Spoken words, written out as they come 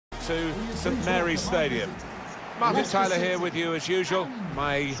to St Mary's Stadium. Martin Tyler here with you as usual.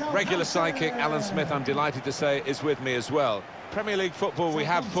 My regular sidekick, Alan Smith, I'm delighted to say, is with me as well. Premier League football we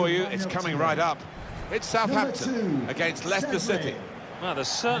have for you, it's coming right up. It's Southampton against Leicester City. Well, there's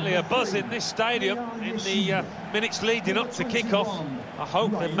certainly a buzz in this stadium in the minutes leading up to kick-off. I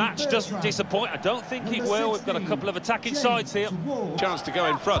hope the match doesn't disappoint. I don't think it will. We've got a couple of attacking sides here. Chance to go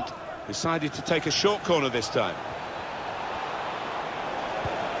in front. Decided to take a short corner this time.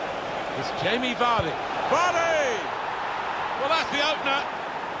 It's Jamie Vardy. Vardy! Well, that's the opener.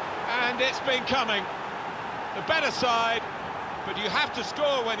 And it's been coming. The better side, but you have to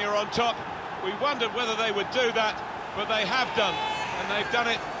score when you're on top. We wondered whether they would do that, but they have done. And they've done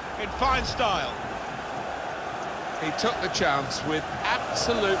it in fine style. He took the chance with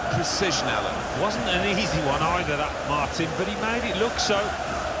absolute precision, Alan. Wasn't an easy one either, that Martin, but he made it look so.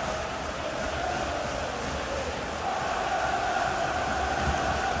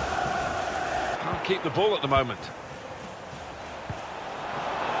 Can't keep the ball at the moment.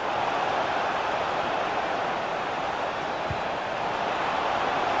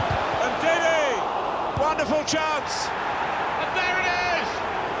 And Diddy! Wonderful chance! And there it is!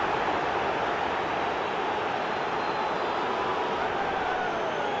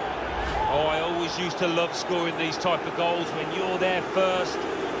 Oh, I always used to love scoring these type of goals when you're there first.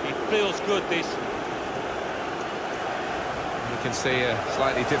 It feels good, this. You can see a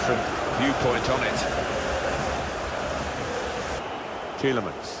slightly different viewpoint on it.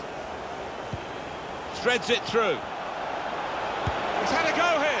 Tielemans. Threads it through. He's had a go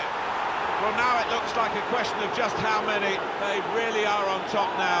here. Well, now it looks like a question of just how many. They really are on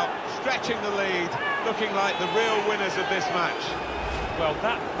top now, stretching the lead, looking like the real winners of this match. Well,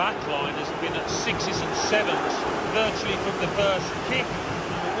 that back line has been at 6s and 7s, virtually from the first kick.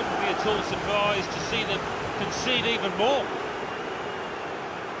 I wouldn't be at all surprised to see them concede even more.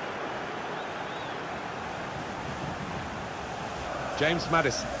 James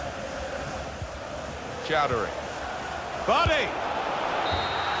Maddison. Chowdhury. Vardy!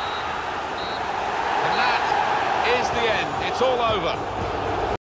 And that is the end. It's all over.